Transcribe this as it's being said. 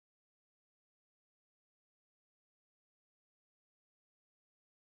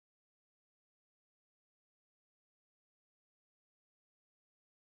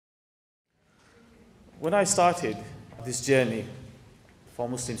When I started this journey for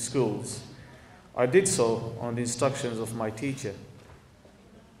Muslim schools, I did so on the instructions of my teacher.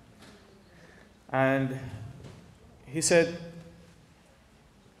 And he said,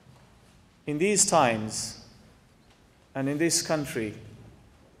 in these times and in this country,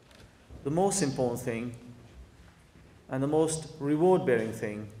 the most important thing and the most reward-bearing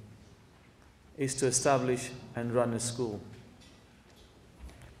thing is to establish and run a school.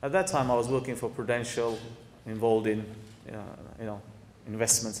 At that time, I was working for Prudential, involved in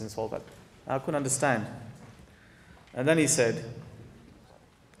investments and so that. I couldn't understand. And then he said,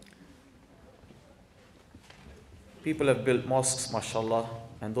 people have built mosques, mashallah,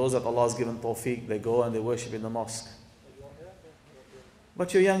 and those that Allah has given tawfiq, they go and they worship in the mosque.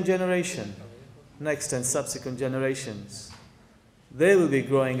 But your young generation, next and subsequent generations, they will be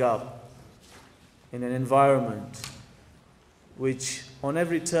growing up in an environment which on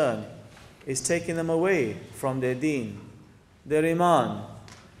every turn is taking them away from their deen. Their iman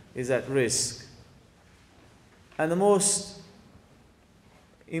is at risk. And the most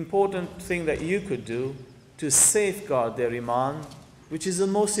important thing that you could do to safeguard their iman, which is the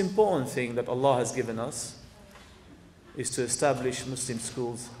most important thing that Allah has given us, is to establish Muslim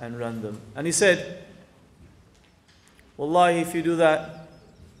schools and run them. And he said, Wallahi, if you do that,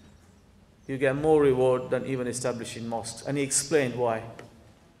 you get more reward than even establishing mosques. And he explained why.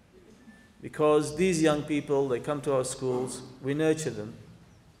 Because these young people, they come to our schools, we nurture them,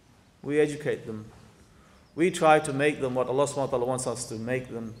 we educate them, we try to make them what Allah subhanahu wa ta'ala wants us to make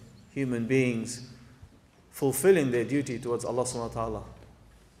them, human beings, fulfilling their duty towards Allah subhanahu wa ta'ala,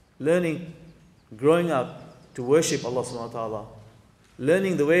 learning, growing up to worship Allah subhanahu wa ta'ala,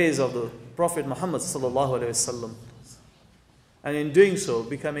 learning the ways of the Prophet Muhammad sallallahu alayhi wasallam, and in doing so,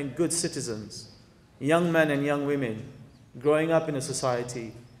 becoming good citizens, young men and young women, growing up in a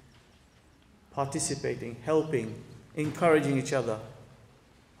society, participating, helping, encouraging each other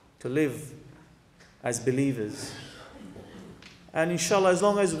to live as believers. And inshallah, as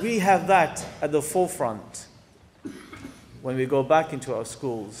long as we have that at the forefront, when we go back into our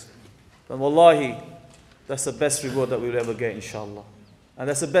schools, then wallahi, that's the best reward that we'll ever get, inshallah. And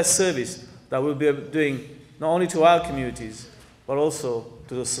that's the best service that we'll be doing, not only to our communities, but also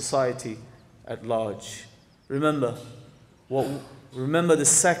to the society at large. Remember the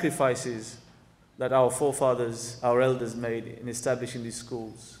sacrifices that our forefathers, our elders made in establishing these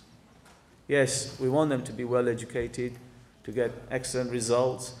schools. Yes, we want them to be well educated, to get excellent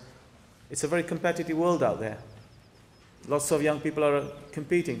results. It's a very competitive world out there. Lots of young people are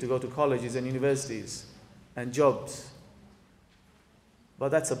competing to go to colleges and universities and jobs. But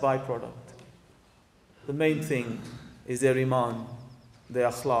that's a byproduct. The main thing is their iman, their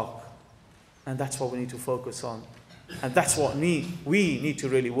akhlaq. And that's what we need to focus on. And that's what we need to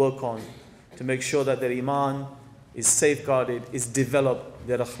really work on, to make sure that their iman is safeguarded, is developed,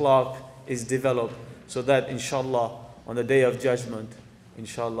 their akhlaq is developed, so that inshallah, on the day of judgment,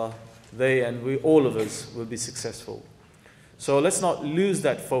 inshallah, they and we, all of us, will be successful. So let's not lose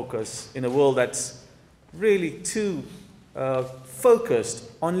that focus in a world that's really too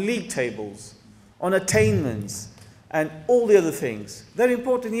focused on league tables, on attainments, and all the other things. They're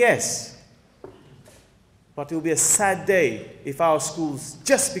important, yes. But it will be a sad day if our schools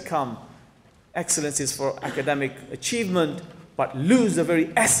just become excellencies for academic achievement, but lose the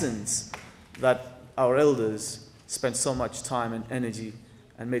very essence that our elders spent so much time and energy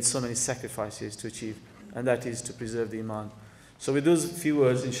and made so many sacrifices to achieve, and that is to preserve the iman. So with those few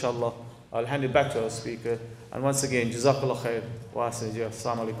words, inshallah, I'll hand it back to our speaker. And once again, Jazakallah khair wa assalamu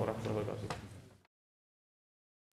alaikum wa rahmatullahi wa barakatuh.